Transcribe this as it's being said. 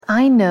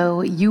I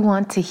know you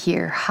want to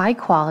hear high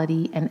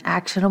quality and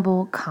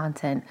actionable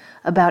content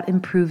about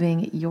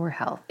improving your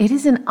health. It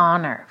is an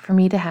honor for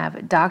me to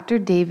have Dr.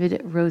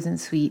 David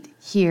Rosensweet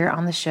here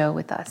on the show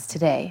with us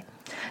today.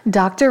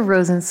 Dr.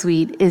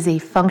 Rosensweet is a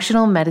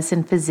functional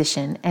medicine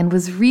physician and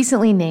was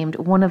recently named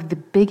one of the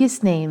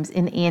biggest names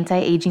in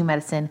anti-aging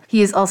medicine.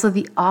 He is also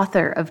the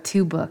author of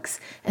 2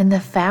 books and the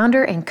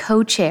founder and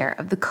co-chair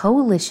of the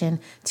Coalition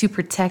to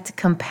Protect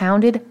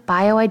Compounded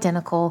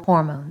Bioidentical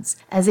Hormones.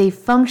 As a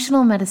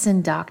functional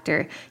medicine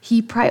doctor,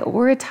 he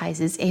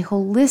prioritizes a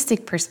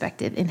holistic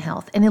perspective in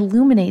health and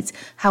illuminates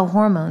how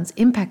hormones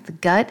impact the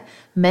gut,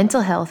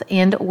 mental health,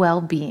 and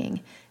well-being.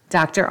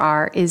 Dr.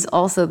 R is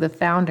also the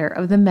founder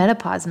of the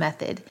menopause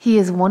method. He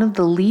is one of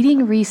the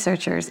leading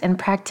researchers and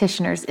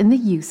practitioners in the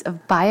use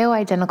of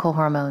bioidentical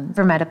hormones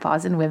for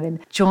menopause in women.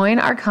 Join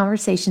our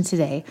conversation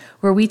today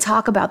where we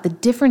talk about the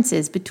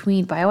differences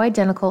between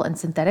bioidentical and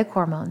synthetic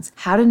hormones,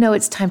 how to know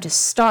it's time to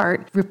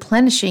start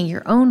replenishing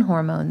your own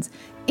hormones,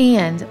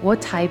 and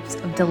what types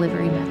of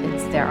delivery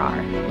methods there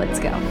are. Let's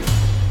go.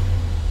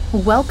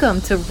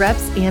 Welcome to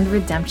Reps and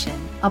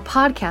Redemption, a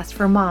podcast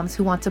for moms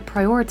who want to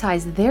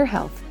prioritize their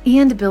health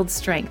and build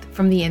strength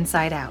from the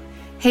inside out.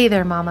 Hey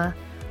there, mama.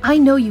 I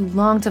know you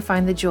long to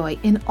find the joy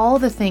in all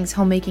the things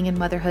homemaking and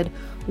motherhood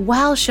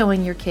while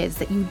showing your kids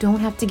that you don't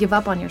have to give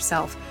up on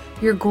yourself,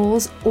 your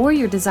goals, or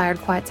your desired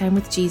quiet time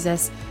with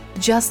Jesus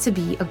just to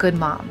be a good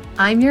mom.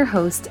 I'm your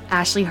host,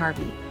 Ashley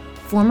Harvey,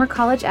 former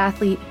college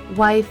athlete,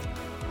 wife,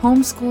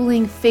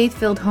 homeschooling,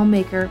 faith-filled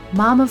homemaker,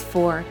 mom of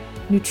 4,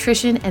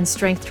 nutrition and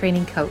strength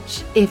training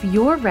coach. If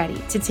you're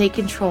ready to take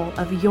control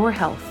of your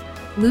health,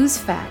 lose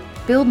fat,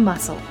 build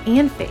muscle,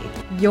 and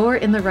faith, you're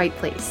in the right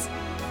place.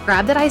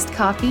 Grab that iced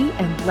coffee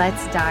and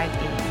let's dive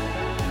in.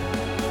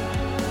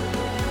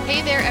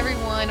 Hey there,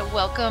 everyone.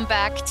 Welcome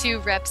back to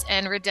Reps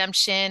and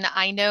Redemption.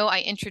 I know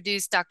I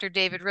introduced Dr.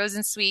 David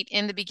Rosensweet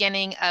in the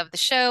beginning of the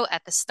show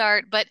at the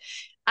start, but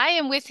I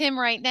am with him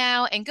right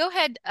now. And go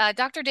ahead,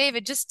 Dr.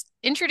 David, just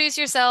introduce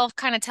yourself,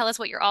 kind of tell us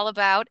what you're all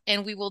about,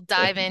 and we will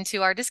dive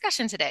into our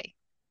discussion today.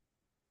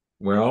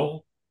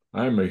 Well,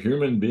 I'm a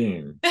human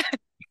being.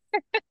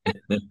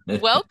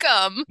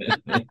 Welcome.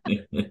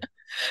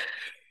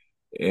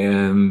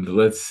 And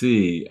let's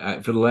see,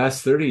 for the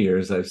last 30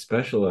 years, I've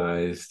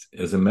specialized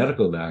as a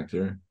medical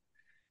doctor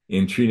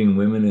in treating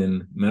women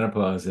in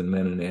menopause and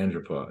men in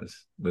andropause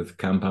with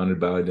compounded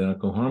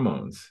bioidentical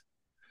hormones.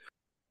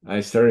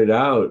 I started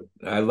out,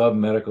 I loved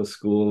medical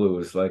school. It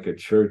was like a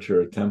church or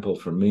a temple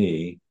for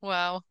me.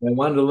 Wow. I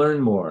wanted to learn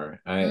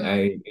more.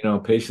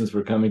 Patients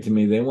were coming to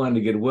me, they wanted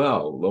to get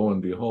well. Lo and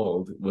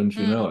behold, wouldn't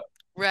you know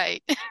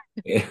Right.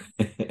 it?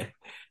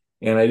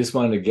 And I just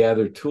wanted to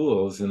gather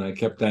tools, and I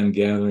kept on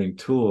gathering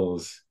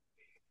tools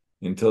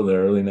until the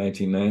early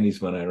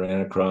 1990s when I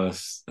ran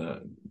across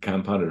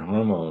compounded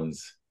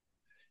hormones.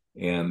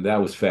 And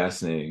that was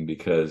fascinating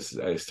because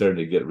I started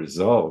to get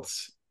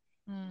results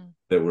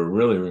that were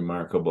really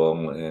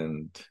remarkable.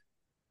 And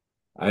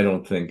I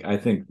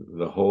think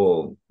the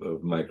whole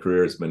of my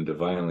career has been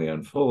divinely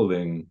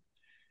unfolding.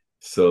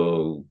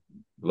 So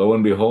lo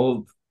and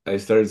behold, I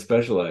started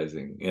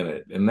specializing in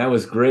it. And that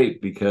was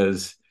great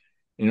because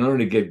in order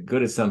to get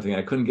good at something,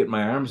 I couldn't get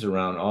my arms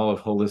around all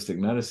of holistic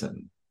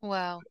medicine.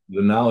 Wow.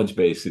 The knowledge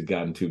base had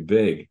gotten too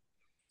big.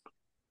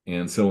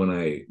 And so when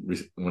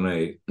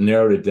I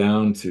narrowed it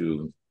down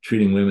to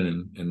treating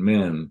women and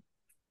men,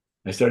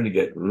 I started to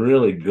get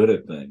really good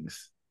at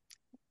things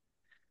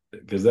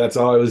because that's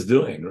all I was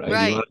doing, right?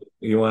 Right.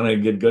 You want to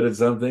get good at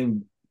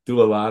something,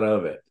 do a lot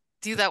of it.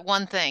 Do that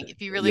one thing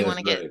if you really want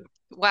Yes, to get, right.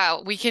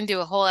 wow, we can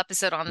do a whole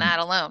episode on that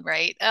alone,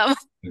 right?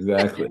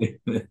 Exactly.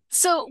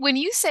 So when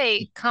you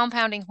say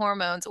compounding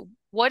hormones,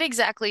 what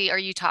exactly are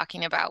you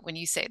talking about when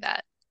you say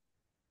that?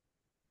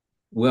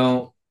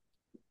 Well,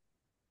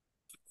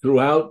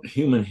 throughout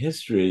human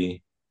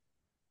history,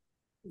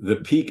 the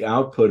peak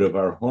output of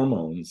our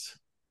hormones,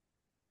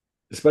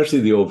 especially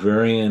the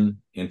ovarian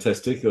and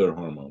testicular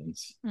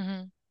hormones,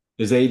 Mm-hmm.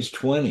 is age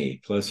 20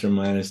 plus or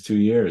minus 2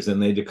 years.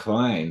 And they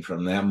decline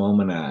from that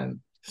moment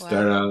on.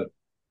 Start Wow. out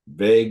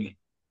big,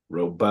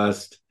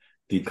 robust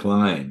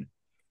decline.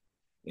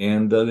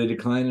 And they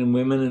decline in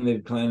women and they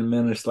decline in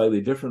men in a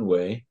slightly different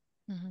way.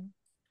 Mm-hmm.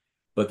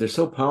 But they're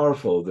so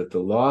powerful that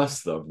the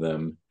loss of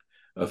them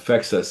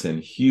affects us in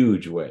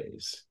huge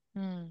ways.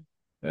 Mm.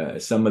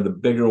 Some of the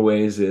bigger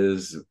ways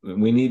is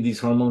we need these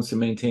hormones to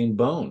maintain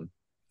bone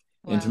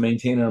and to Wow.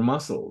 maintain our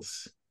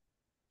muscles.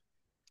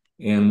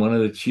 And one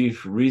of the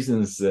chief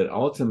reasons that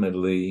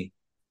ultimately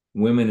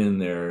women in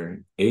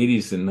their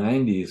 80s and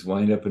 90s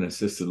wind up in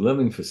assisted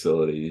living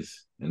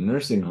facilities and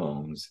nursing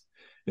homes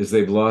is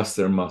they've lost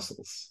their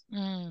muscles.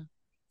 Mm.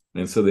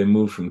 And so they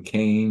move from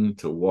cane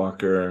to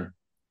walker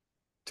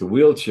to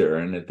wheelchair.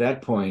 And at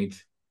that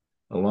point,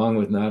 along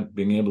with not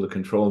being able to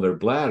control their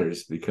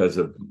bladders because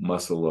of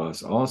muscle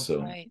loss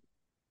also, Right.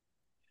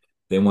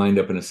 they wind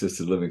up in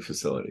assisted living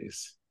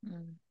facilities.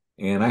 Mm.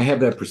 And I have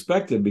that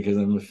perspective because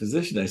I'm a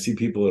physician. I see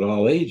people at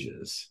all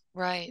ages.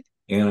 Right.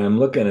 And I'm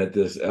looking at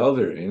this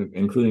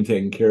including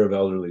taking care of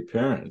elderly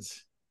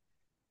parents.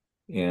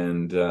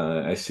 And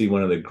I see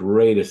one of the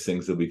greatest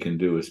things that we can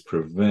do is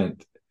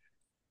prevent.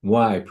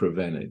 Why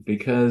prevent it?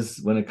 Because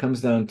when it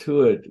comes down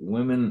to it,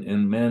 women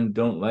and men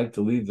don't like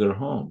to leave their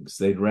homes.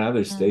 They'd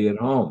rather Mm. stay at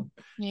home.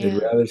 They'd Yeah.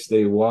 rather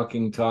stay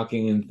walking,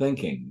 talking, and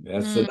thinking.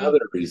 That's Mm.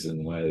 another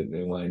reason why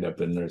they wind up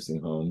in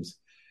nursing homes,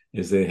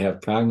 is they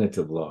have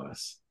cognitive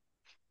loss.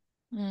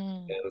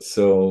 Mm. And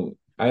so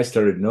I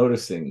started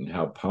noticing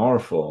how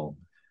powerful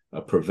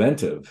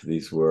preventive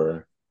these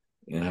were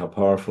and how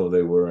powerful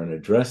they were in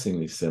addressing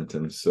these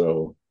symptoms.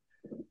 So,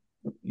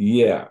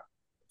 yeah,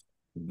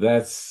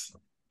 that's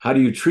how do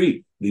you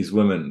treat these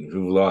women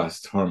who've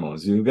lost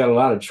hormones? You've got a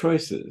lot of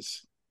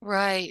choices.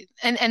 Right.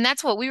 And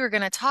that's what we were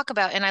going to talk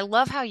about. And I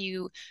love how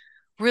you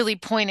really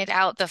pointed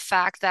out the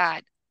fact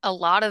that a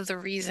lot of the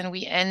reason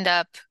we end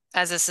up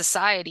as a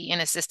society in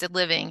assisted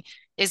living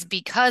is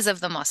because of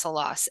the muscle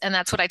loss. And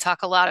that's what I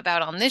talk a lot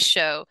about on this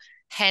show,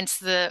 hence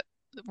the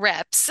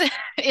reps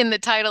in the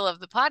title of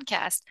the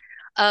podcast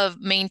of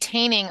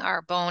maintaining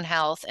our bone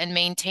health and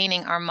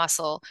maintaining our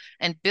muscle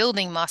and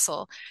building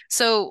muscle.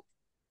 So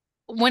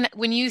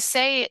when you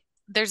say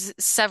there's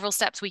several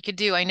steps we could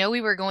do, I know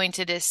we were going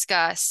to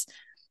discuss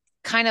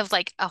kind of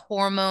like a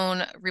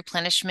hormone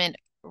replenishment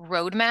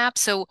roadmap.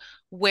 So,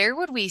 where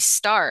would we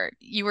start?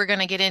 You were going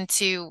to get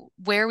into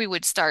where we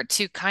would start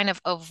to kind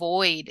of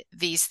avoid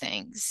these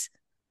things.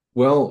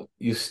 Well,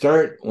 you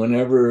start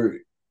whenever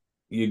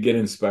you get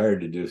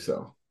inspired to do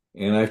so.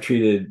 And I've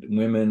treated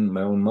women,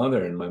 my own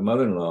mother and my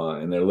mother-in-law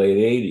in their late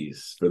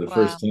 80s for the Wow.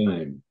 first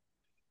time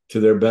to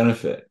their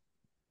benefit.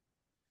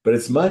 But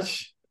it's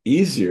much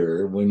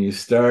easier when you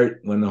start,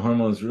 when the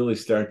hormones really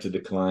start to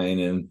decline.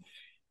 And,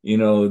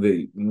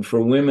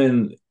 for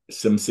women,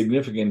 some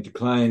significant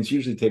declines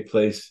usually take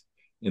place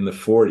in the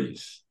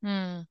 40s,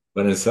 Hmm.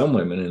 but in some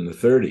women in the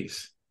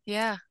 30s.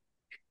 Yeah.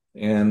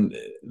 And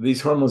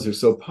these hormones are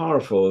so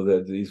powerful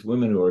that these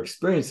women who are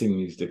experiencing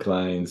these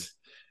declines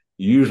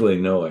usually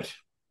know it.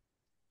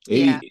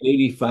 Yeah.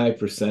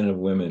 85% of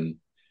women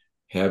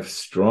have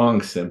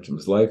strong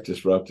symptoms, life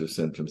disruptive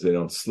symptoms. They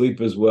don't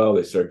sleep as well.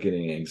 They start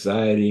getting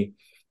anxiety,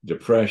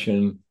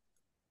 depression.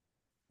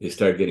 They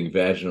start getting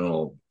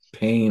vaginal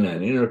pain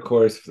on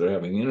intercourse if they're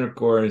having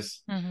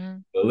intercourse. Hmm.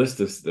 The list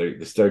of they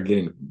start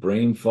getting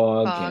brain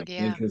fog, Fog. can't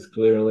Yeah. think as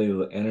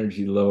clearly,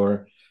 energy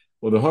lower.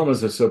 Well, the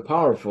hormones are so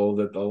powerful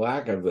that the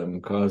lack of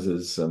them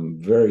causes some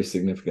very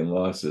significant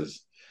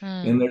losses. Hmm.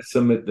 And there's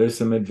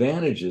some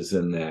advantages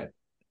in that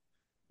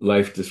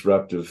life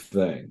disruptive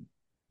thing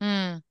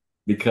Hmm.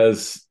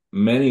 because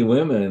many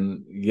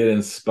women get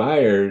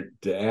inspired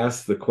to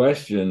ask the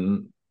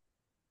question,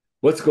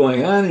 what's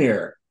going on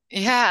here?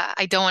 Yeah.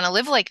 I don't want to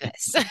live like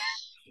this.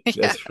 Yeah.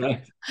 That's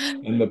right.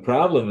 And the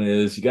problem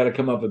is you got to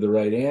come up with the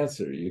right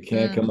answer. You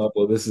can't come Mm. up,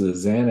 well, this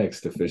is a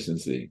Xanax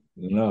deficiency.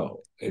 No,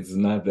 it's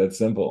not that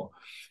simple.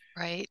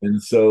 Right.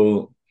 And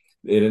so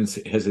it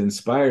has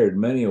inspired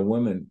many a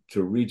woman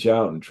to reach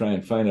out and try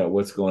and find out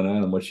what's going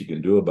on and what she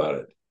can do about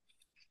it.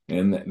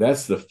 And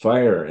that's the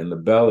fire in the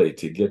belly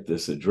to get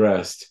this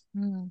addressed.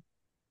 Mm.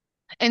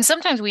 And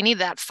sometimes we need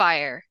that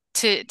fire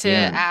to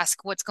Yeah.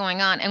 ask what's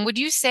going on. And would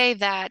you say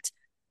that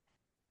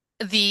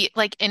the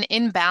like an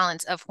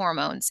imbalance of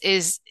hormones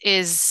is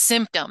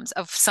symptoms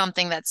of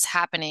something that's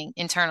happening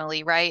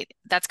internally, right?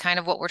 That's kind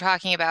of what we're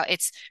talking about.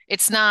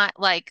 It's not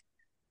like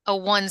a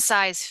one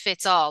size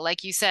fits all.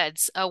 Like you said,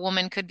 a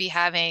woman could be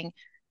having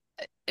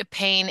a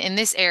pain in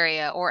this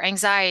area or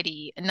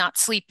anxiety, not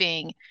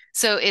sleeping.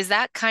 So is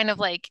that kind of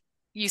like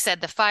you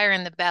said, the fire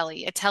in the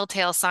belly, a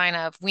telltale sign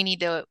of we need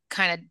to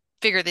kind of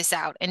figure this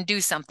out and do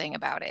something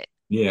about it?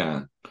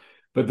 Yeah.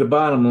 But the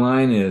bottom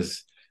line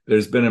is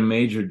there's been a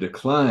major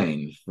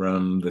decline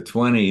from the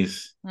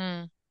 20s,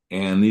 Mm.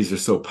 and these are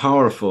so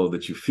powerful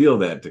that you feel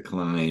that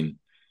decline.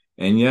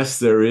 And yes,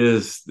 there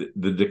is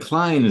the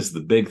decline is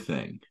the big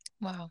thing.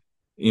 Wow.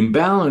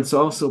 Imbalance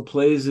also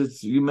plays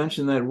its, you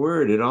mentioned that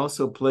word, it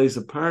also plays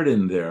a part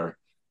in there.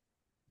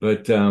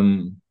 But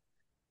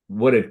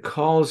what it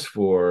calls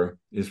for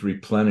is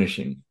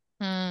replenishing.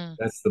 Mm.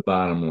 That's the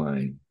bottom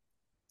line.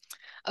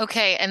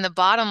 Okay, and the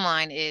bottom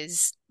line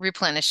is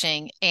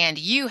replenishing, and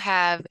you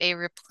have a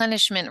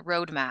replenishment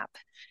roadmap,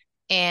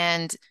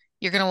 and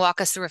you're going to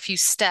walk us through a few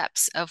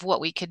steps of what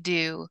we could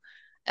do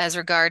as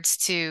regards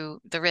to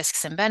the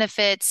risks and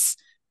benefits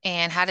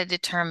and how to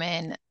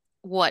determine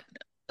what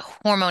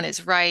hormone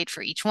is right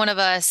for each one of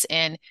us.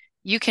 And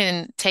you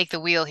can take the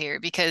wheel here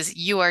because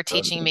you are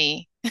teaching Okay.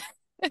 me.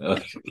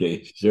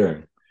 Okay,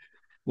 sure.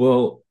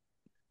 Well,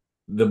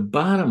 the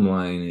bottom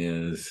line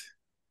is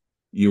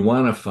you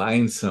want to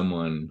find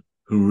someone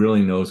who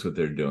really knows what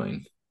they're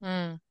doing,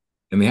 Mm,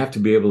 and they have to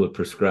be able to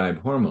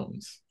prescribe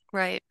hormones.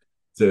 right.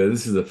 So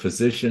this is a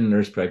physician,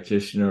 nurse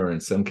practitioner, or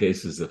in some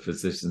cases, a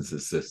physician's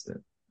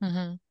assistant.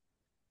 Hmm.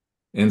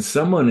 And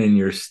someone in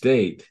your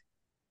state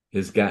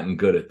has gotten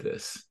good at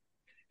this.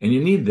 And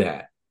you need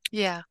that.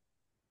 Yeah.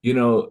 You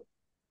know,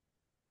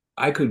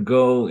 I could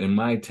go in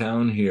my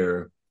town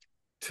here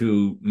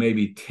to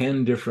maybe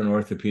 10 different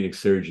orthopedic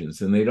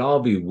surgeons, and they'd all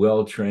be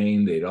well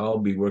trained. They'd all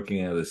be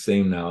working out of the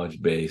same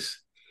knowledge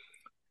base.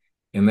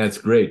 And that's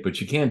great, but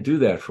you can't do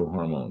that for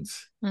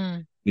hormones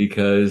Mm,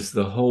 because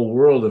the whole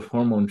world of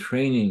hormone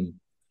training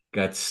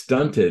got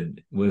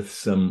stunted with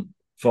some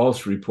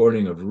false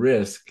reporting of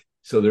risk.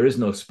 So there is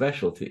no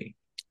specialty.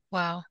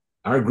 wow.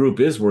 Our group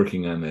is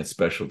working on that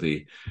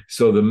specialty.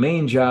 So the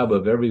main job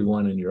of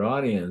everyone in your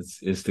audience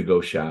is to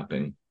go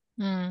shopping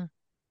Mm,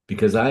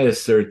 because I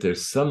assert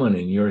there's someone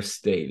in your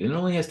state. It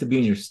only has to be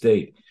in your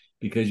state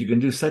because you can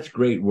do such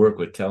great work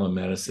with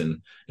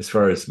telemedicine as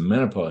far as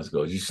menopause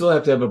goes. You still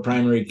have to have a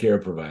primary care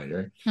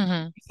provider.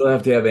 hmm. You still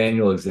have to have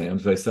annual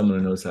exams by someone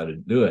who knows how to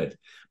do it.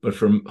 But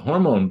for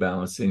hormone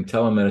balancing,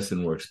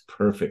 telemedicine works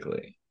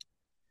perfectly.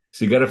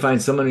 So you got to find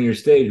someone in your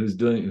state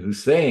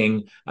who's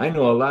saying, I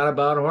know a lot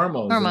about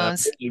hormones and I'm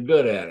Hormones. really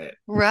good at it.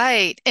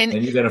 Right. And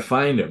you got to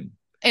find them.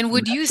 And And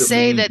would you that's the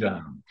say main that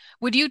job.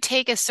 would you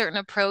take a certain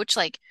approach,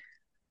 like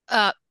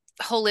uh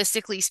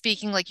holistically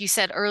speaking, like you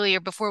said earlier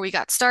before we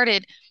got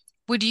started,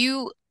 would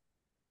you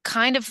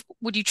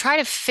would you try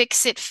to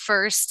fix it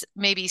first,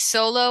 maybe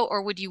solo,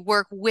 or would you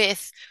work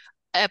with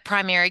a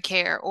primary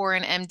care or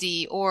an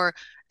MD or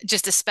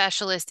just a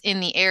specialist in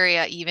the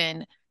area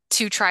even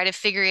to try to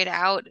figure it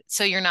out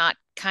so you're not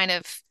kind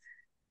of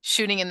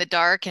shooting in the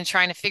dark and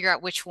trying to figure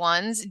out which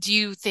ones? Do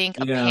you think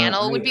a Yeah,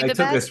 panel would be I the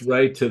took us best?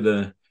 right to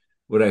the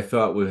what I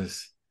thought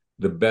was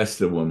the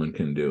best a woman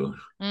can do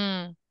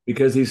Mm,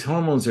 because these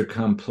hormones are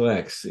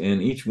complex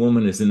and each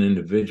woman is an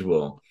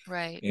individual.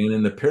 right. And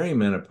in the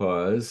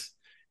perimenopause,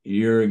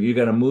 you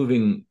got a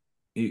moving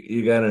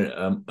you got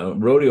a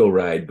rodeo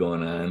ride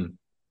going on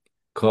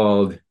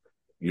called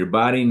your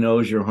body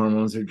knows your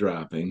hormones are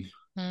dropping.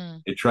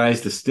 Mm, It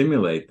tries to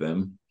stimulate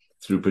them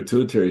through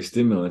pituitary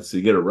stimulants. So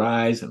you get a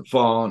rise and a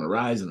fall and a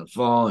rise and a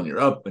fall, and you're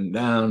up and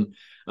down.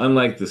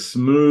 Unlike the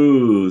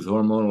smooth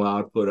hormonal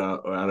output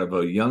out of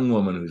a young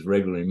woman who's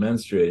regularly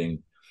menstruating.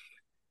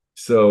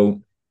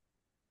 So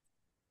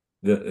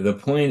the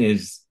point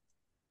is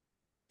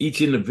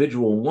each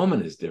individual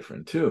woman is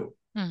different too.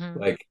 hmm.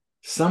 Like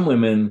some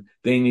women,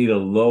 they need a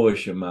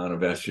lowish amount of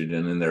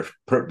estrogen, and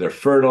they're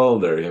fertile,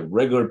 they have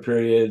regular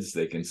periods,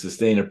 they can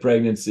sustain a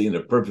pregnancy, and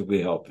they're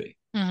perfectly healthy.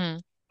 Hmm.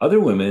 Other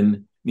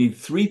women need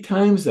 3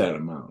 times that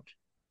amount.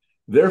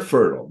 They're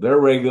fertile, they're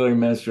regularly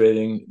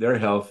menstruating, they're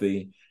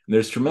healthy. And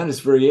there's tremendous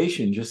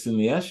variation just in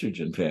the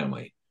estrogen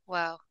family.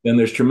 Wow. Then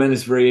there's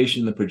tremendous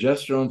variation in the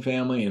progesterone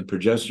family and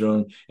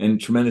progesterone, and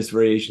tremendous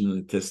variation in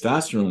the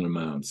testosterone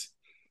amounts.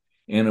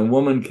 And a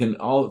woman can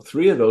all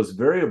three of those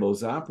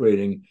variables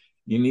operating,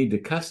 you need to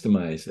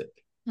customize it.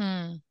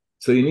 Mm,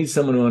 So you need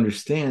someone who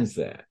understands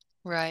that.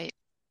 right.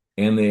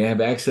 And they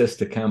have access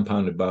to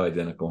compounded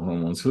bioidentical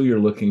hormones, who you're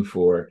looking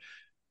for.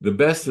 The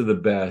best of the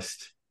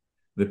best,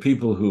 the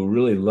people who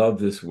really love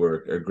this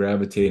work are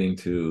gravitating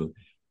to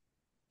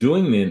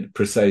doing the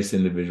precise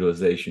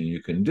individualization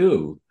you can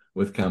do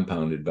with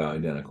compounded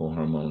bioidentical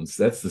hormones.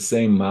 That's the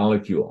same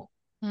molecule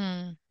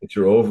Mm, that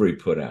your ovary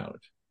put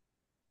out.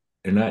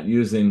 They're not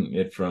using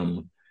it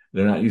from,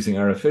 they're not using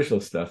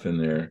artificial stuff in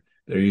there.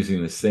 They're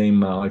using the same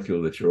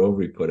molecule that your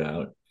ovary put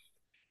out.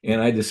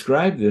 And I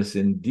describe this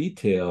in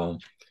detail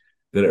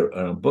that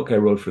a book I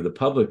wrote for the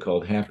public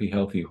called Happy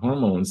Healthy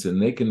Hormones,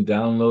 and they can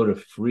download a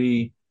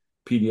free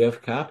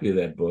PDF copy of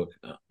that book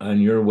on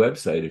your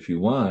website if you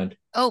want.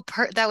 oh,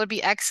 that would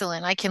be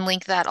excellent. I can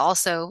link that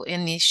also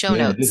in the show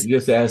Yeah, notes.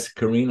 just ask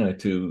Karina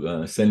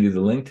to send you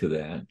the link to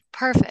that.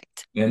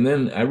 Perfect. And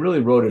then I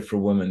really wrote it for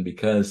women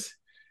because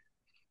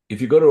if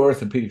you go to an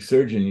orthopedic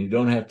surgeon, you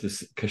don't have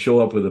to show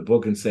up with a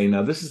book and say,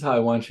 "Now this is how I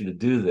want you to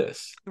do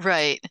this."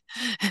 Right.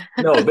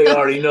 No, they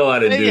already know how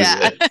to do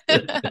Yeah.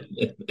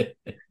 this.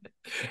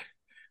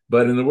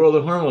 But in the world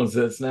of hormones,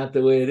 that's not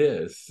the way it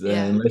is.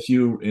 Yeah. Unless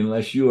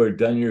you are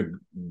done your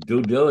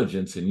due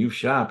diligence and you've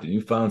shopped and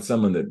you found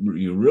someone that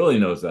you really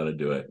knows how to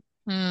do it.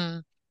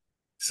 Mm,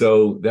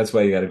 So that's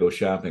why you got to go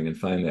shopping and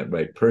find that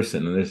right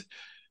person. And there's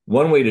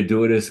one way to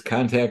do it is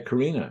contact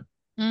Karina.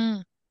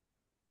 mm,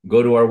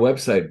 Go to our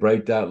website,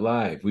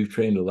 bright.live. We've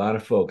trained a lot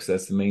of folks.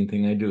 That's the main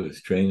thing I do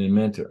is train and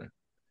mentor.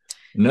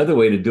 Another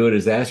way to do it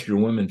is ask your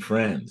women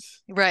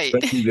friends, right.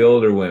 especially the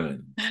older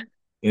women.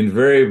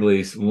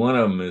 Invariably, one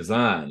of them is on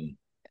hormones.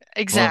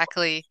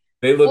 Exactly.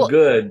 They look Well,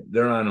 good.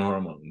 They're on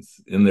hormones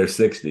in their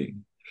 60.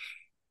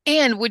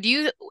 and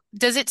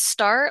does it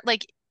start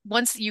like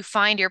once you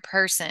find your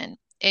person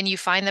and you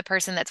find the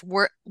person that's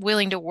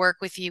willing to work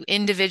with you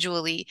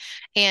individually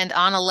and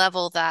on a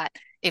level that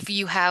if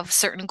you have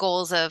certain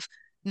goals of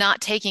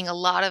not taking a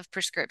lot of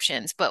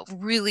prescriptions, but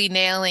really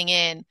nailing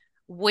in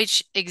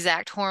which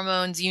exact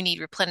hormones you need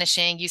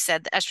replenishing. You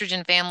said the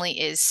estrogen family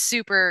is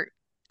super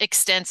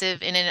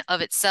extensive in and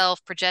of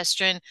itself,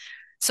 progesterone.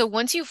 So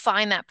once you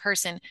find that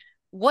person,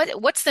 what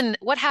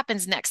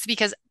happens next?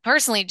 Because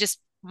personally, just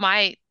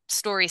my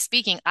story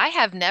speaking, I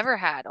have never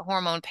had a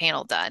hormone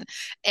panel done.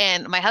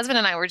 And my husband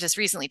and I were just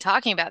recently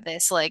talking about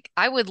this. Like,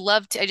 I would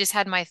love to, I just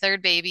had my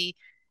third baby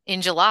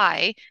in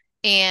July,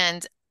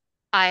 and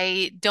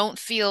I don't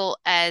feel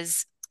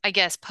as, I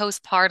guess,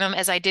 postpartum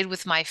as I did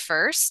with my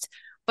first.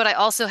 But I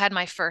also had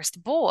my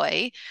first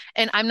boy,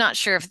 and I'm not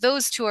sure if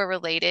those two are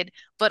related,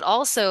 but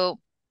also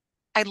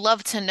I'd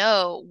love to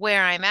know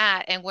where I'm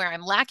at and where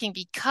I'm lacking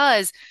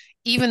because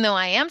even though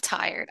I am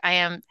tired, I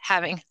am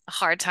having a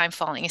hard time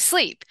falling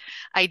asleep.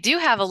 I do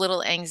have a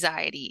little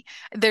anxiety.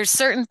 There's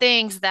certain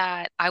things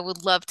that I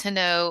would love to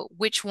know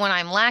which one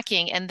I'm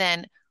lacking. And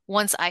then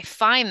once I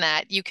find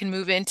that, you can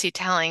move into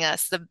telling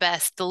us the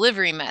best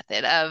delivery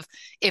method of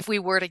if we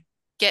were to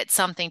get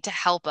something to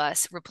help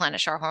us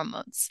replenish our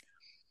hormones.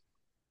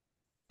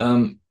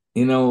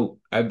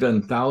 I've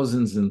done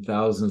thousands and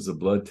thousands of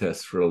blood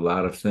tests for a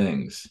lot of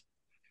things.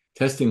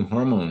 Testing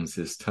hormones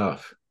is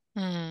tough.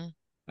 Mm,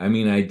 I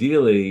mean,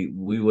 ideally,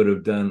 we would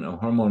have done a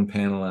hormone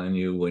panel on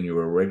you when you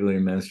were regularly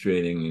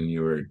menstruating and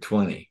you were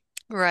 20.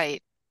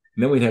 right.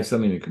 And then we'd have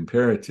something to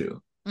compare it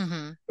to.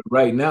 Hmm. But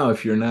right now,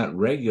 if you're not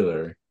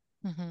regular,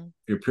 Hmm.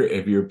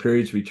 if your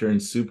periods return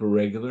super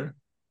regular,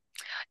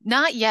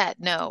 Not yet,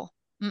 no.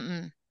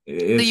 Mm-mm. So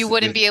you it's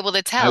wouldn't it, be able to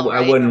I, tell, I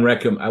right?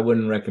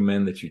 wouldn't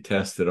recommend that you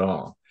test at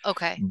all.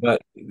 Okay.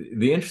 But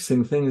the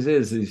interesting thing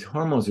is these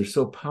hormones are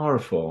so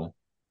powerful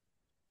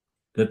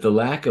that the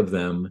lack of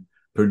them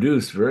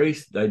produce very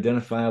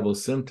identifiable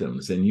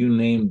symptoms. And you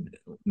named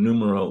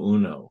numero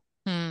uno.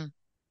 Hmm.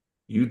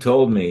 You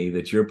told me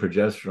that you're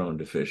progesterone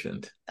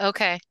deficient.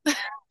 Okay.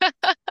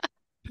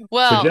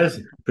 Well,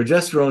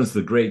 Progesterone is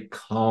the great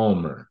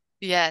calmer.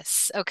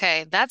 yes.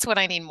 Okay. That's what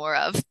I need more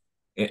of.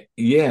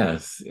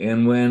 Yes.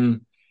 And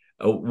when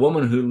a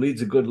woman who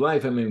leads a good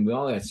life, I mean, we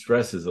all have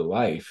stress as a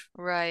life,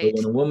 but Right.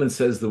 when a woman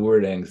says the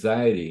word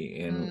anxiety,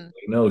 and Mm,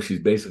 we know she's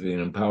basically an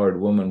empowered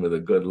woman with a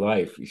good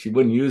life, she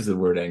wouldn't use the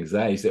word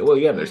anxiety. She'd say, well,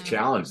 yeah, there's mm,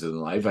 challenges in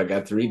life. I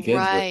got 3 kids,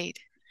 right.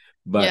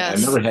 but I've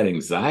Yes. never had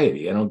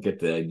anxiety. I don't get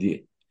the idea.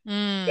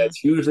 Mm.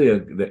 That's usually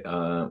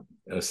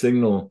a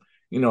signal.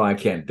 I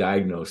can't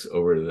diagnose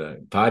over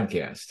the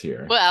podcast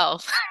here, Well,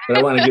 but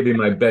I want to give you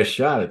my best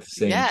shot at the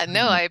same yeah,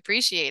 no, I time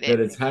appreciate it. that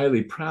it's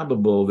highly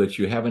probable that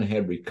you haven't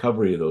had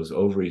recovery of those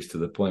ovaries to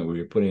the point where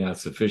you're putting out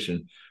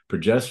sufficient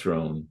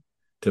progesterone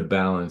to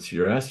balance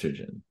your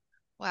estrogen.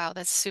 Wow,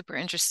 that's super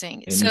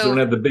interesting. And you don't So,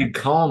 have the big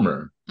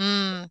calmer.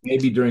 mm,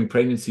 Maybe during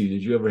pregnancy,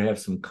 did you ever have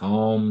some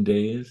calm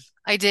days?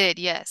 I did.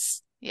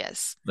 Yes.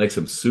 Yes. Like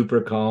some super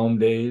calm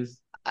days?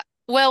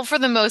 Well, for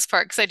the most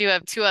part, because I do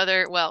have two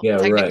other, well, Yeah,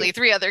 technically right.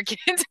 three other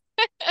kids.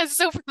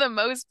 So for the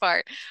most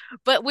part.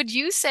 But would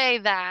you say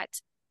that,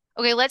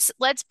 okay, let's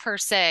per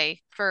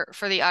se for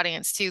the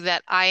audience too,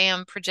 that I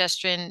am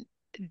progesterone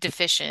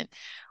deficient.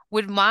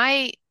 Would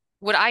my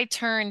would I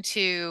turn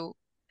to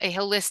a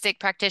holistic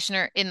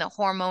practitioner in the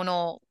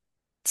hormonal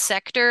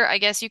sector, I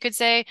guess you could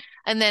say?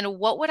 And then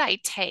what would I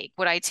take?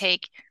 Would I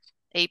take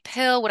a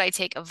pill? Would I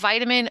take a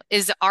vitamin?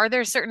 Are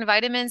there certain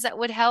vitamins that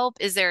would help?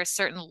 Is there a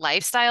certain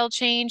lifestyle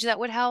change that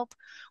would help?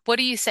 What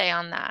do you say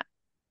on that?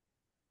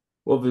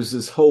 Well, there's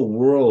this whole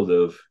world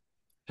of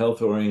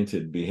health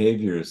oriented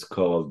behaviors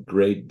called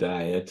great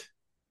diet,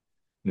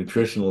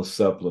 nutritional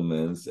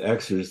supplements,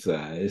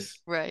 exercise.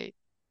 Right.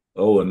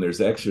 Oh, and there's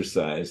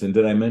exercise. And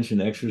did I mention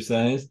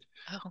exercise?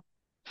 Oh,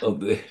 Oh,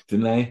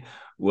 didn't I?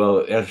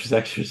 Well, there's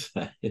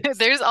exercise.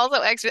 there's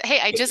also extra. Hey,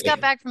 I just got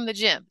back from the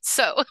gym,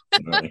 so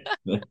Right.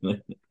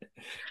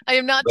 I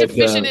am not but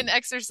deficient in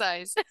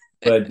exercise.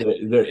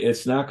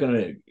 it's not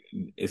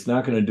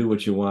gonna do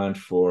what you want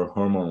for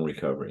hormone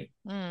recovery.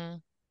 Hmm,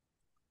 And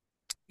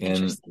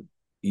interesting.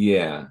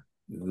 yeah,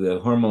 the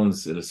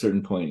hormones at a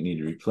certain point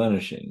need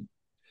replenishing.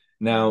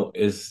 Hmm. Now,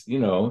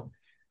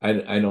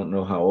 I don't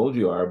know how old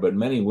you are, but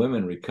many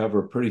women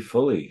recover pretty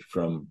fully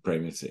from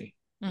pregnancy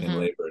and Hmm.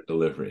 labor and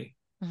delivery,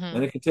 Hmm.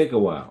 and it can take a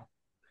while.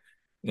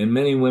 And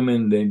many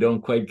women, they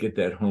don't quite get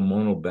that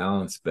hormonal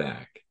balance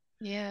back.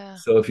 Yeah.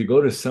 So if you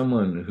go to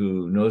someone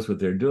who knows what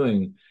they're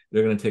doing,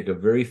 they're going to take a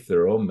very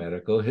thorough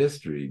medical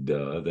history.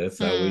 Duh, that's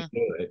how we Hmm.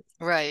 do it.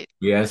 Right.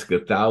 We ask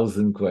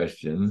 1,000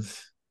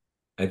 questions.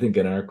 I think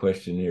in our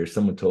questionnaire,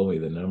 someone told me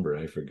the number.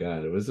 I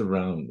forgot. It was a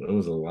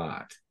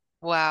lot.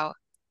 Wow.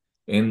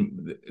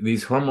 And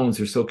these hormones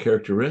are so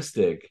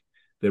characteristic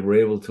that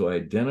we're able to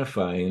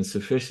identify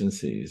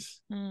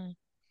insufficiencies. Hmm.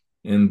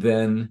 And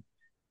then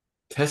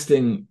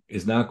testing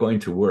is not going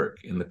to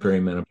work in the Hmm.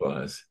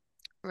 perimenopause.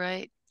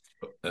 Right.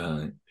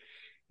 Uh,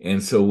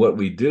 and so what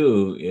we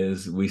do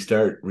is we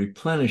start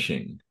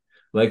replenishing.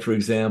 Like, for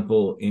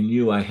example, in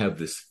you, I have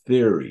this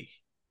theory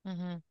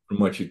Hmm. from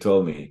what you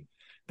told me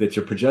that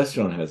your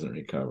progesterone hasn't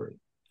recovered.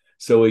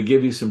 So we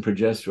give you some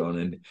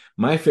progesterone. And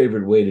my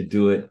favorite way to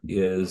do it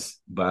is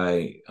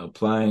by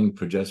applying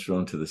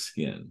progesterone to the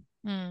skin.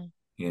 Hmm.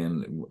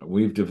 And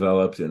we've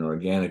developed an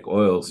organic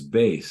oils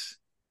base,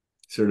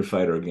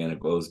 certified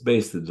organic oils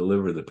base to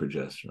deliver the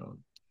progesterone.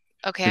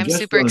 Okay, I'm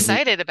super Progesterone is,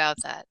 excited about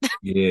that.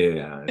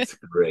 yeah, it's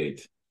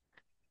great.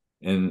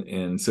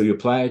 And so you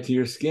apply it to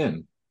your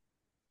skin.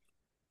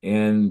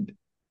 And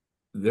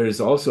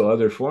there's also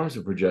other forms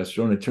of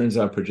progesterone. It turns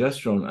out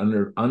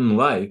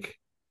unlike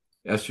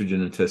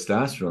estrogen and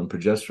testosterone,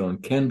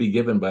 progesterone can be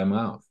given by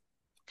mouth.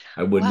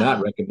 I would not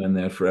Wow. recommend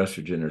that for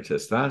estrogen or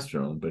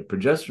testosterone, but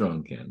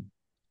progesterone can.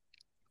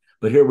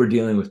 But here we're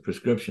dealing with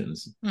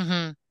prescriptions.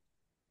 Hmm.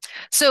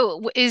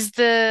 So is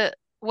the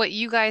what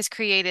you guys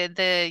created,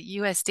 the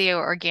USDA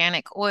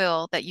organic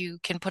oil that you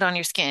can put on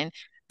your skin,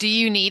 do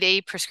you need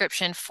a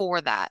prescription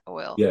for that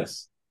oil?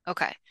 Yes,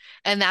 Okay.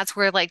 And that's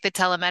where like the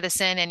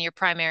telemedicine and your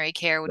primary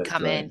care would that's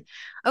come right. in.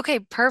 Okay,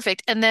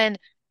 perfect. And then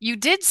you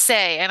did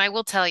say, and I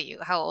will tell you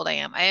how old I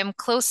am. I am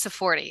close to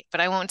 40, but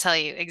I won't tell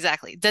you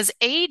exactly. Does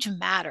age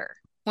matter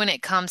when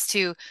it comes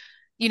to,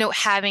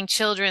 having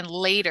children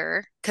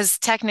later? Because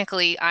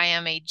technically I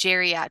am a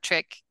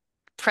geriatric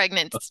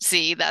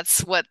pregnancy.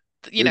 That's what,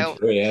 you You're know,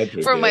 geriatric,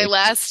 eh? for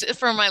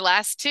my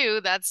last two,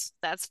 that's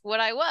what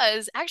I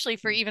was actually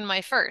for even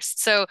my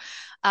first. So,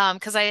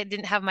 because I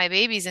didn't have my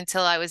babies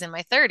until I was in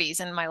my 30s,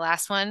 and my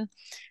last one,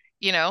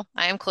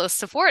 I am close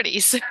to 40.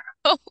 So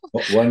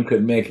One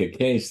could make a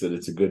case that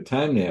it's a good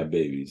time to have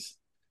babies,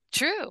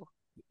 true.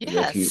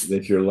 that you Yes.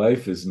 that your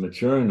life is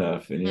mature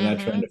enough and you're not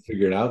trying Hmm. to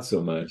figure it out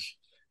so much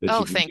that Oh,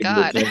 you can thank give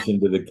the God. attention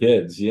to the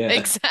kids. Yeah.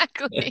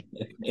 Exactly.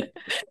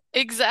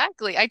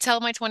 Exactly. I tell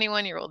my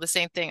 21-year-old the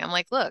same thing. I'm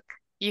like, look,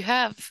 you've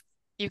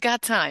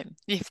got time.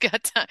 You've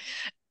got time.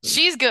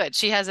 She's good.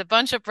 She has a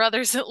bunch of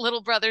brothers,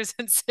 little brothers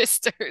and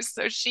sisters,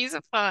 so she's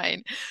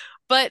fine.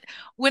 But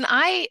when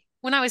I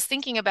was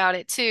thinking about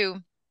it too,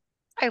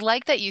 I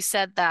like that you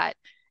said that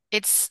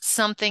it's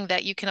something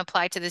that you can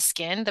apply to the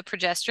skin, the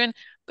progesterone,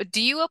 but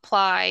do you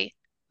apply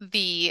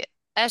the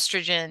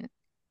estrogen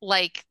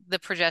like the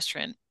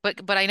progesterone?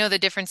 But I know the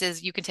difference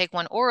is you can take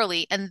one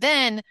orally. And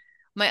then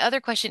my other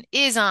question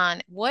is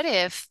on what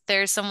if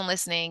there's someone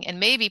listening and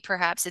maybe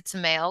perhaps it's a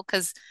male,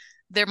 because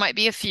there might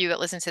be a few that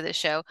listen to this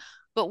show.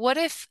 But what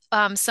if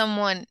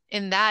someone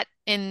the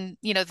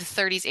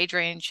 30s age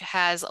range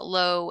has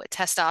low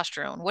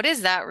testosterone? What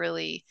is that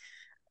really,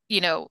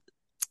 you know,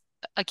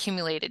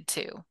 accumulated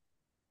to?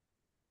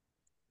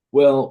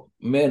 Well,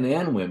 men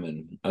and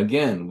women,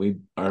 again, we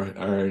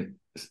our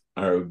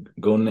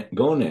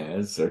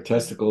gonads, our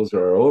testicles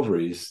or our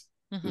ovaries,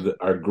 Hmm.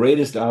 our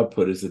greatest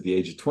output is at the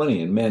age of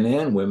 20, and men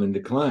and women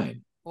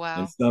decline.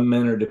 And Wow. some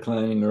men are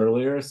declining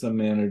earlier, some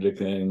men are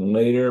declining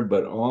later,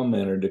 but all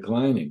men are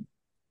declining.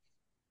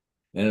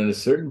 And at a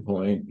certain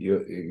point,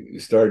 you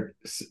start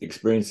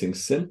experiencing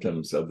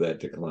symptoms of that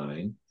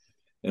decline.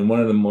 And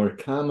one of the more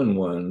common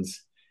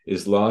ones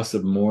is loss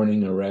of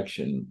morning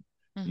erection.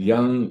 Hmm.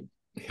 Young,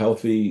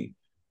 healthy,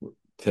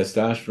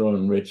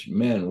 testosterone rich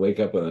men wake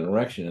up with an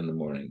erection in the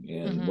morning.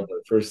 And Hmm. one of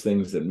the first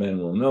things that men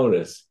will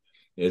notice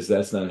is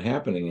that's not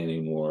happening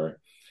anymore.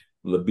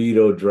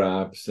 Libido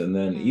drops, and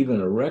then Hmm.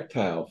 even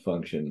erectile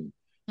function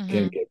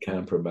can Hmm. get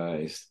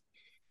compromised.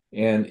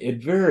 And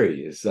it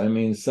varies. I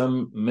mean,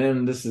 some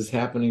men this is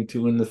happening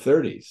to in the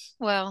 30s.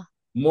 Well,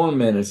 More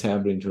men it's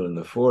happening to in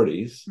the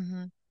 40s.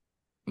 hmm,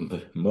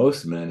 But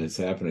most men it's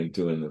happening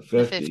to in the the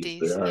 50s.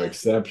 50s, There are yes.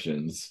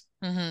 exceptions.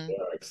 Hmm.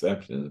 There are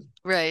exceptions.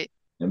 Right.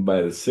 And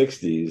by the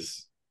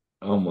 60s,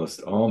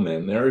 almost all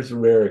men, there is a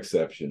rare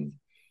exception.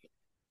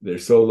 They're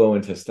so low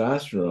in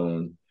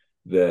testosterone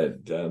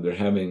that they're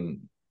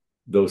having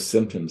those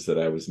symptoms that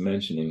I was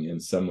mentioning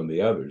and some of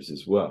the others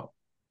as well.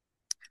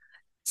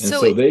 And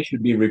So, so they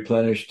should be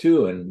replenished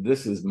too. And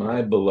this is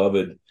my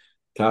beloved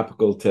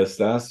topical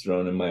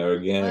testosterone in my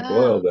organic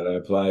oil wow. that I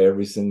apply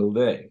every single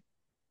day.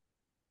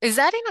 Is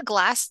that in a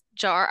glass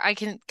jar?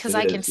 Because It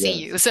I can is,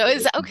 see you. yes. So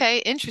is okay,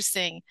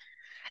 interesting.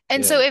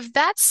 And so Yeah. if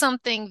that's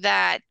something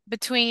that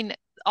between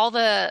all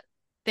the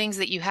things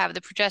that you have,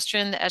 the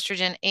progesterone, the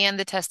estrogen, and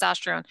the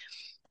testosterone,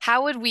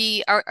 how would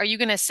are you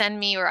going to send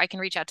me or I can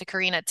reach out to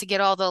Karina to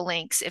get all the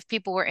links if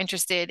people were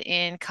interested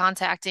in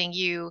contacting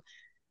you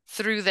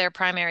through their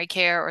primary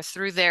care or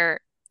through their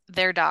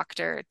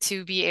doctor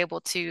to be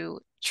able to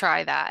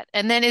try that?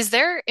 And then is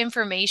there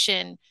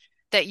information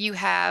that you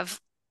have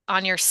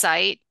on your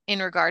site in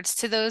regards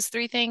to those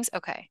three things?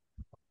 Okay,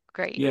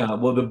 great. Yeah.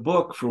 Well, the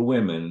book for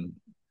women,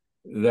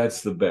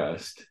 that's the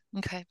best.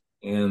 Okay.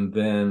 And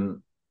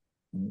then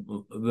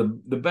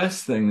the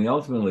best thing,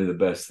 ultimately the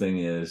best thing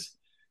is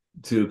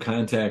to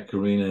contact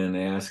Karina and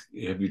ask,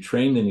 have you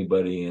trained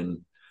anybody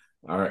in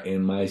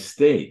my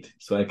state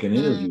so I can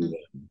interview Mm,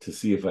 them to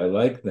see if I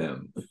like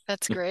them.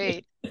 that's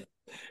great.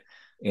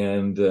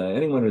 And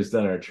anyone who's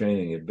done our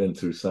training had been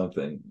through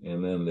something.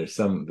 And then there's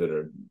some that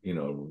are,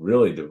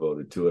 really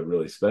devoted to it,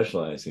 really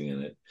specializing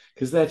in it,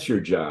 because that's your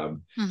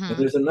job. And Hmm.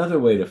 there's another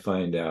way to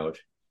find out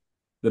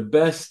the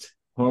best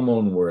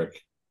hormone work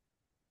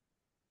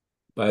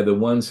by the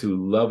ones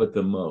who love it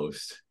the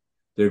most.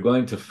 They're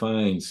going to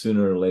find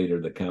sooner or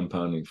later the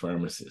compounding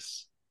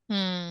pharmacists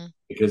Mm,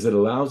 because it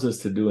allows us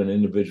to do an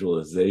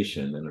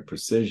individualization and a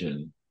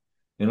precision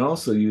and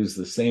also use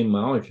the same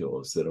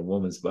molecules that a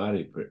woman's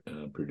body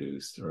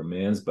produced or a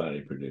man's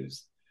body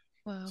produced.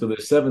 So wow.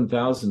 there's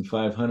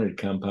 7,500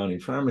 compounding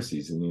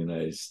pharmacies in the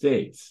United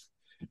States.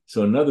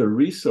 So another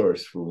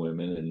resource for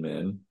women and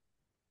men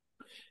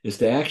is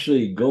to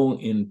actually go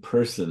in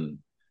person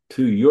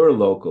to your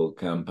local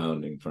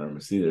compounding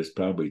pharmacy. There's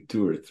probably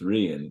two or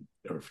three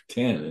or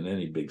 10 in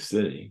any big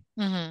city,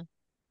 Hmm.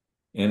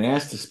 and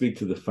ask to speak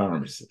to the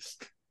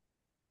pharmacist.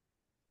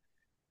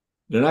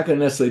 They're not going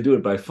to necessarily do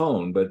it by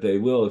phone, but they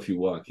will if you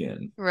walk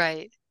in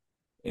Right.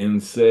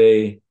 and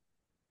say,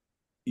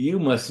 you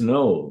must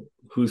know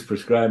who's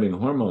prescribing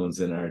hormones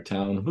in our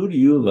town, who do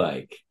you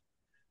like?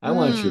 I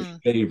want your Mm,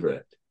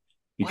 favorite,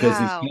 because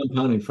these wow.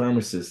 compounding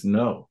pharmacists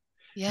know,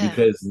 Yeah.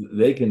 because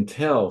they can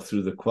tell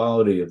through the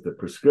quality of the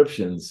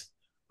prescriptions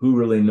who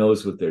really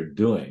knows what they're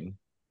doing.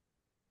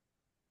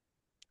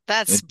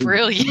 That's And who's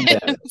brilliant. good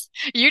at it.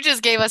 You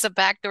just gave us a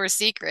backdoor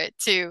secret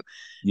to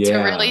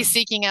really Yeah.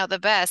 seeking out the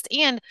best.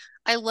 And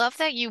I love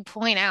that you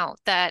point out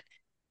that,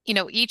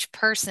 each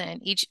person,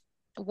 each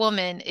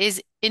woman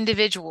is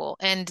individual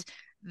and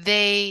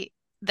they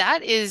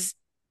that is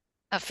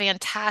a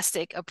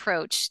fantastic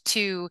approach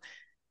to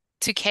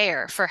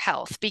care for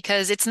health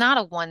because it's not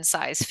a one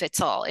size fits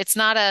all. It's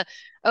not a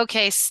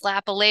okay,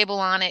 slap a label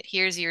on it,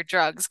 here's your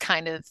drugs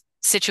kind of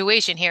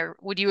situation here.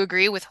 Would you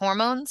agree with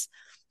hormones?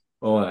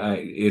 Oh,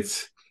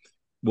 it's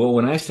well,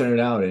 when I started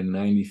out in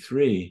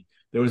 93,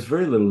 there was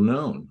very little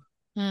known.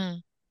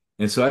 Mm,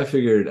 And so I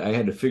figured I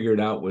had to figure it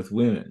out with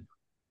women.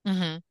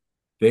 hmm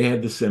They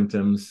had the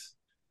symptoms.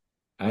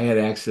 I had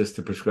access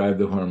to prescribe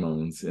the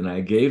hormones, and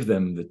I gave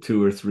them the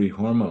two or three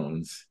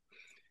hormones.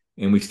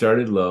 And we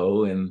started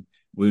low and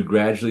we would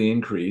gradually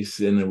increase,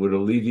 and it would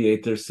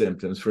alleviate their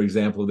symptoms. For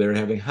example, they were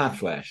having hot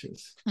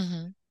flashes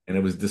hmm and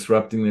it was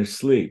disrupting their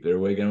sleep. They were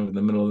waking up in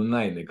the middle of the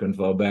night and they couldn't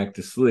fall back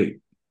to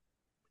sleep,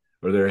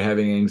 or they were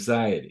having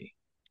anxiety.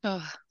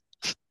 Oh,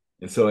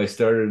 And so I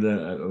started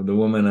the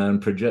woman on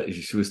progesterone.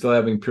 She was still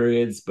having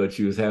periods, but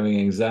she was having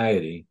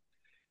anxiety.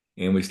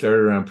 And we started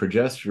her on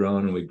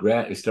progesterone, and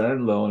we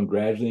started low and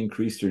gradually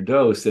increased her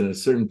dose. And at a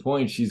certain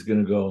point, she's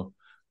going to go,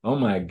 "Oh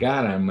my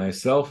God, I'm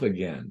myself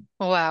again."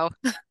 wow.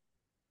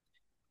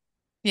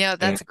 Yeah,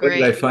 And that's what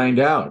did I great. find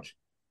out?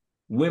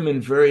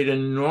 Women varied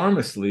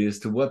enormously as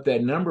to what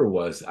that number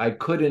was.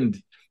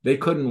 They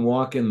couldn't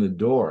walk in the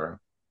door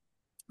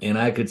and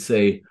I could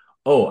say,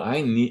 "Oh,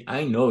 I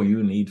know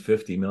you need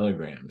 50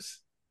 milligrams."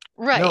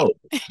 Right. No,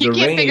 You the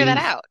can't figure that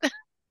range, out.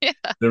 Yeah.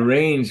 the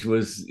range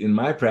was in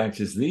my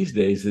practice these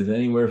days is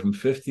anywhere from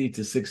 50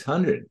 to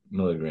 600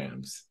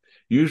 milligrams,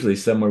 usually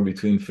somewhere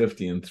between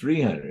 50 and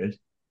 300.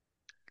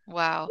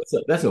 Wow.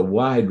 That's a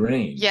wide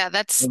range. Yeah,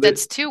 that's Well,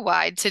 that's too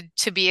wide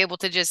to be able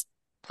to just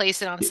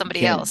place it on you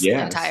somebody can't else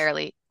guess.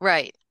 entirely.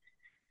 Right.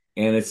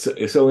 And it's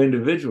so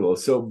individual.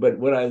 So, but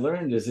what I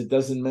learned is it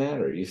doesn't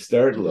matter. You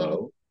start hmm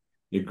low,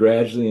 you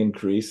gradually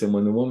increase, and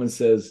when the woman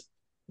says,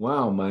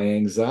 "Wow, my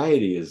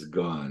anxiety is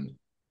gone.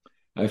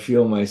 I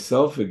feel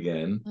myself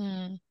again,"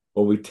 Mm,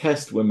 well, we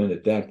test women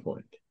at that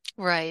point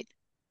right.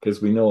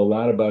 because we know a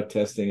lot about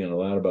testing and a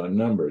lot about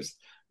numbers,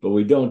 but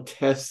we don't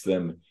test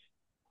them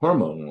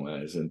hormone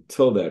wise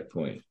until that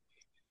point.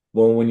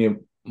 Well, when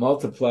you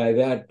multiply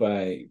that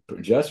by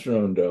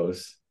progesterone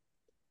dose,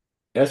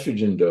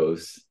 estrogen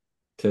dose,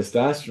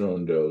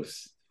 testosterone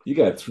dose, you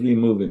got three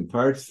moving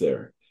parts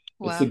there.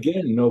 It's Wow.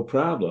 again no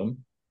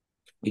problem.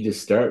 You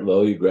just start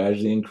low, you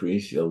gradually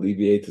increase, you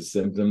alleviate the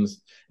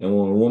symptoms. And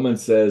when a woman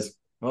says,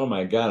 "Oh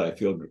my God, I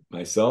feel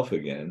myself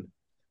again,"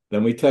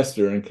 then we test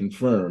her and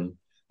confirm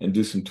and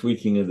do some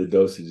tweaking of the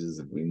dosages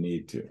if we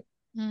need to.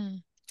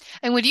 Mm.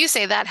 And would you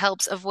say that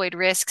helps avoid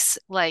risks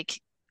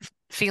like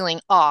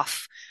feeling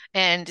off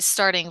and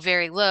starting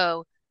very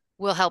low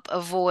will help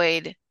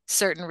avoid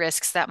certain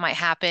risks that might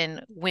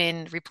happen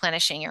when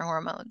replenishing your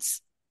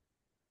hormones?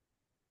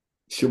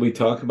 Should we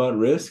talk about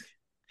risk?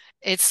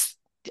 It's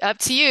up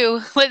to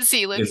you. Let's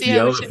see. Let's It's see the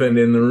how we should. elephant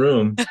in the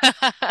room.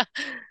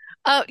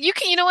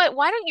 You know what?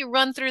 Why don't you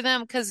run through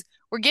them? Because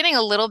we're getting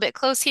a little bit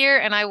close here,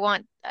 and I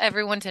want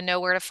everyone to know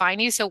where to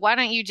find you. So why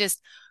don't you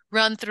just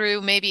run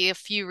through maybe a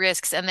few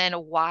risks and then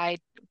why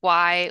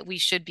we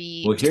should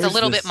be Well, just a here's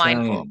little the bit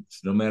mindful.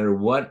 science. No matter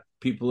what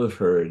people have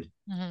heard,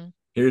 hmm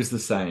here's the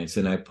science.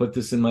 And I put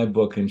this in my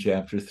book in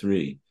chapter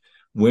 3.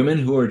 Women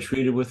who are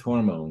treated with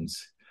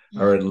hormones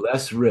are Mm. at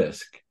less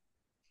risk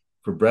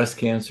for breast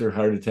cancer,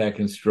 heart attack,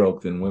 and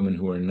stroke than women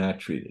who are not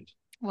treated.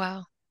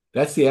 Wow.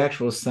 That's the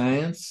actual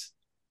science.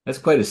 That's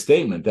quite a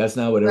statement. That's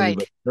not what Right.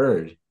 everybody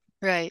heard,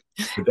 Right.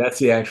 but that's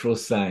the actual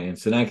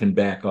science. And I can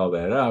back all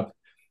that up.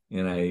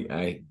 And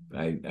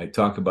I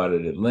talk about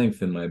it at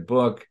length in my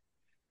book.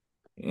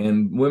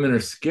 And women are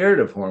scared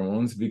of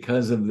hormones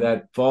because of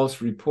that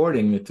false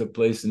reporting that took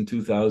place in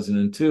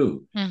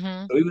 2002.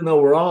 hmm So even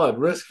though we're all at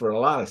risk for a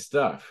lot of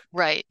stuff,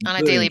 Right. On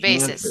a daily including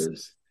basis.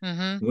 cancers,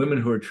 hmm women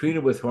who are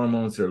treated with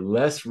hormones are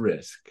less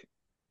risk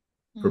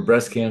for Mm.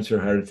 breast cancer,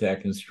 heart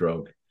attack, and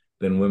stroke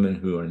than women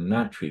who are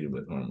not treated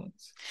with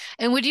hormones.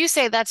 And would you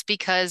say that's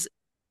because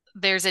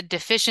there's a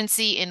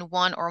deficiency in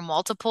one or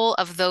multiple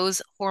of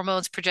those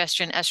hormones,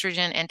 progesterone,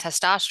 estrogen, and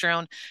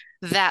testosterone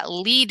that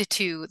lead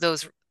to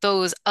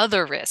those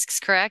other risks,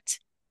 correct?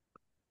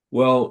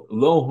 Well,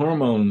 low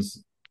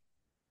hormones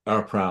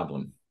are a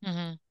problem.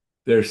 hmm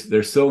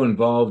They're so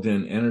involved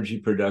in energy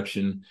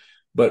production,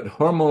 but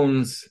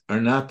hormones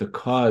are not the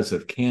cause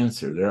of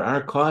cancer. There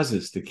are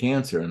causes to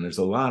cancer, and there's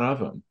a lot of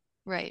them,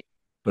 Right.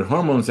 but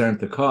hormones aren't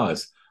the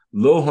cause.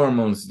 Low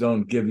hormones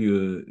don't give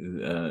you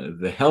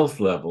the health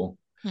level.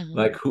 hmm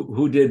Like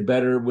who did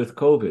better with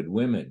COVID?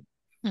 Women,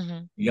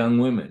 hmm young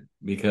women,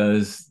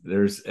 because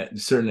there's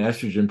certain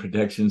estrogen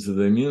protections of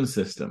the immune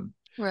system.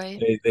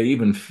 Right. They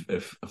even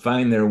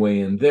find their way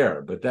in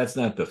there, but that's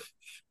not the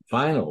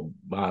final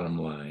bottom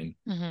line.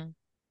 Mm-hmm.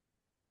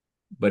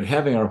 But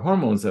having our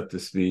hormones up to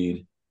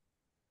speed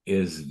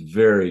is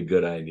very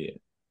good idea.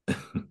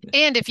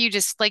 And if you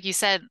just, like you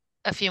said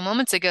a few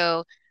moments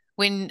ago,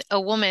 when a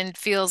woman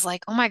feels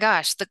like, oh my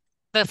gosh, the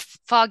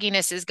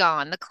fogginess is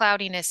gone, the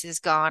cloudiness is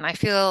gone, I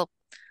feel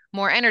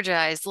more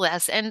energized,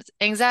 less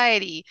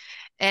anxiety.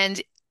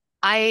 And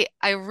I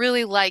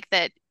really like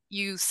that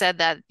you said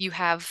that you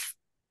have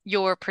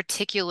your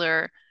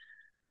particular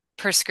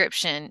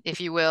prescription, if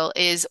you will,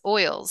 is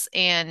oils.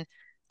 And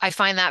I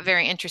find that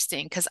very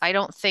interesting because I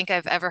don't think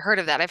I've ever heard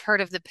of that. I've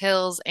heard of the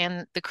pills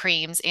and the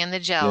creams and the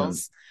Yeah.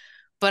 gels,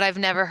 but I've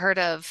never heard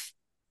of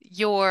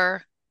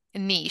your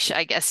niche,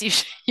 I guess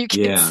you could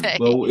Yeah. say.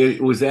 Well,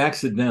 it was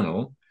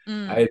accidental. I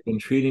Mm, had been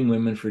treating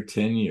women for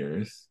 10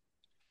 years,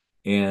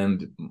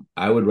 and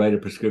I would write a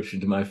prescription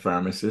to my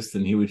pharmacist,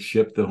 and he would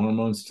ship the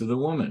hormones to the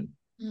woman.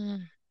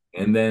 mm,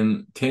 And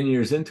then 10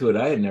 years into it,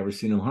 I had never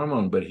seen a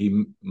hormone, but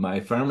my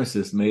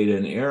pharmacist made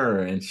an error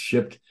and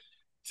shipped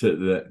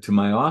to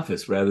my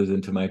office rather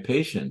than to my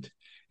patient.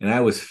 And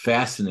I was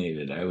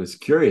fascinated. I was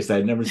curious.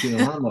 I'd never seen a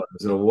hormone.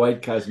 It was a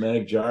white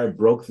cosmetic jar. I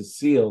broke the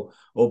seal,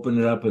 opened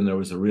it up, and there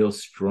was a real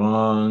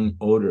strong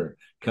odor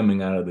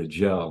coming out of the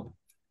gel.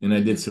 And I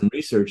did mhm, some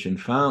research and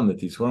found that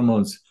these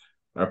hormones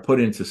are put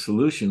into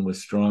solution with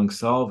strong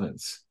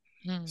solvents.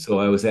 mm. So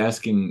I was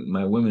asking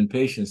my women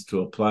patients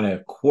to apply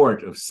a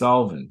quart of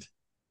solvent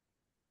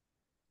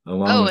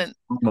along Oh, with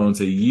and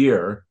hormones a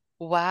year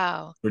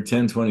wow. for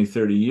 10, 20,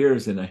 30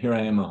 years. And here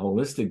I am, a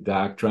holistic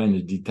doc trying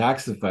to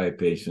detoxify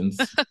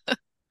patients.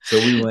 So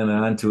we went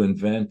on to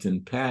invent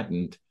and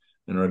patent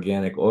an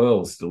organic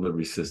oils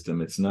delivery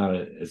system. It's not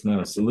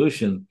a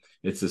solution,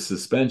 it's a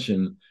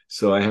suspension.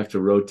 So I have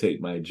to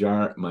rotate my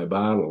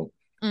bottle,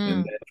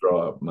 and Mm. then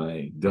draw up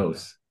my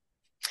dose.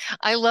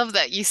 I love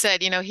that you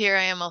said, here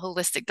I am a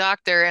holistic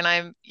doctor and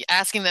I'm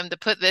asking them to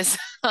put this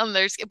on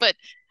their skin.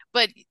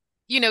 But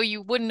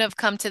you wouldn't have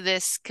come to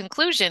this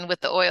conclusion with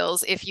the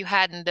oils if you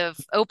hadn't have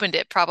opened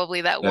it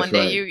probably that one That's day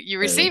right. you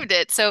Right. received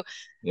it. So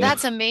Yeah.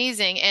 that's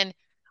amazing. And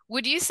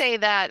would you say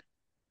that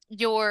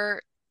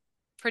your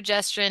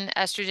progesterone,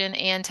 estrogen,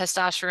 and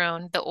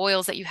testosterone, the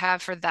oils that you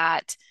have for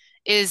that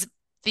is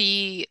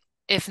the,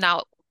 if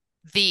not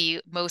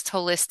the most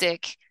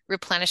holistic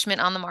replenishment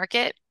on the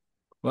market?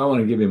 Well, I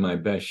want to give you my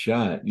best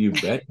shot. You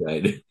bet I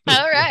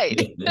All right.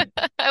 do.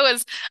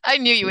 I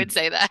knew you would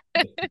say that.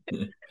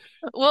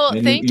 Well, And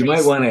you, thank you you.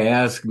 might want to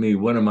ask me,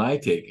 what am I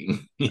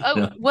taking?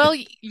 Oh, well,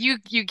 you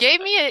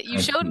gave me it. You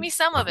showed me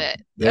some of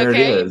it. There it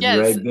Okay. is, Yes.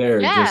 right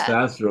there. Yeah.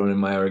 Testosterone in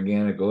my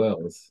organic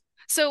oils.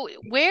 So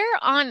where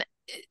on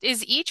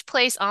is each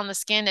place on the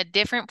skin a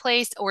different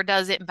place or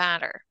does it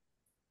matter?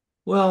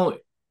 Well,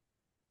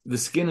 the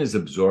skin is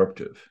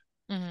absorptive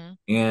Hmm.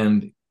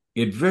 and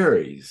it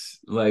varies.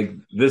 Like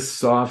this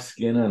soft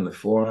skin on the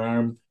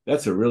forearm,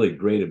 that's a really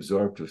great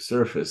absorptive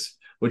surface,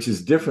 which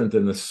is different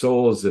than the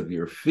soles of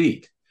your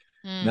feet.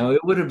 Now, Mm.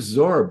 it would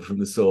absorb from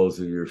the soles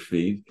of your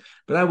feet,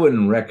 but I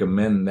wouldn't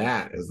recommend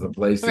that as the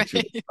place that you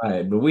Right. apply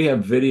it. But we have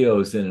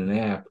videos in an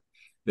app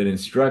that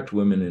instruct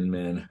women and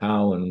men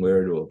how and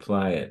where to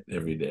apply it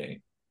every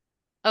day.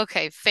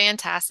 Okay,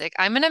 fantastic.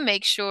 I'm going to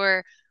make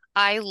sure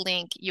I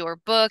link your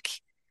book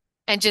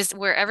and just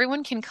where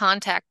everyone can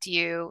contact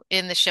you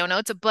in the show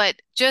notes. But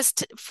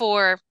just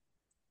for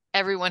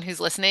everyone who's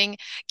listening,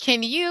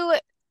 can you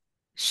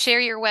share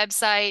your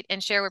website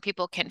and share where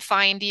people can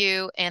find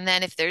you? And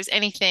then if there's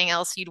anything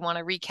else you'd want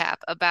to recap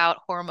about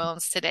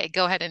hormones today,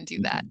 go ahead and do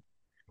that.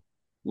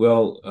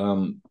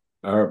 Well,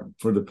 our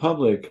for the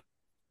public,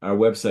 our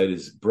website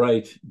is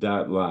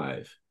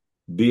bright.live,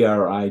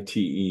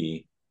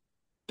 Brite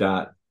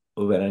dot,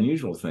 oh, that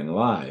unusual thing,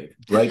 live,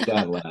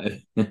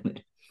 bright.live.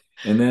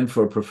 And then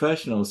for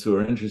professionals who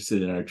are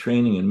interested in our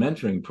training and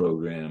mentoring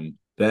program,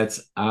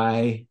 that's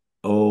iobim.org.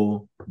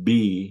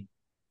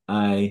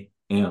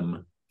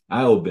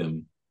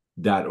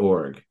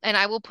 And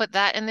I will put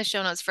that in the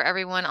show notes for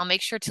everyone. I'll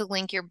make sure to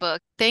link your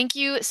book. Thank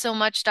you so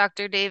much,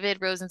 Dr. David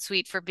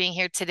Rosensweet, for being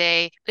here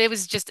today. It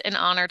was just an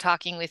honor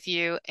talking with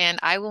you, and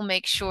I will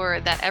make sure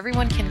that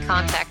everyone can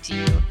contact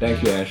you.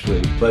 Thank you,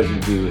 Ashley. Pleasure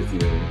to be with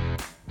you.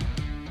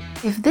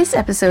 If this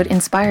episode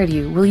inspired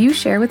you, will you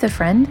share with a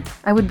friend?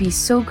 I would be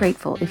so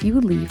grateful if you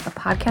would leave a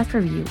podcast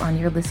review on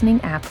your listening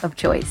app of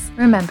choice.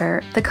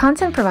 Remember, the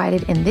content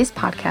provided in this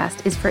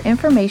podcast is for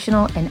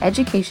informational and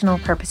educational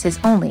purposes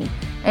only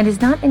and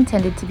is not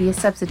intended to be a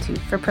substitute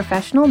for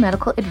professional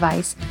medical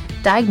advice,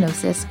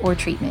 diagnosis, or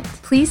treatment.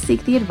 Please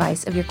seek the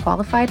advice of your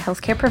qualified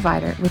healthcare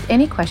provider with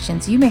any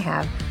questions you may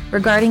have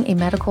regarding a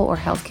medical or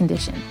health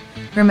condition.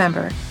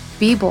 Remember,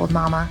 be bold,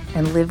 mama,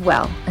 and live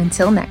well.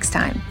 Until next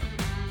time.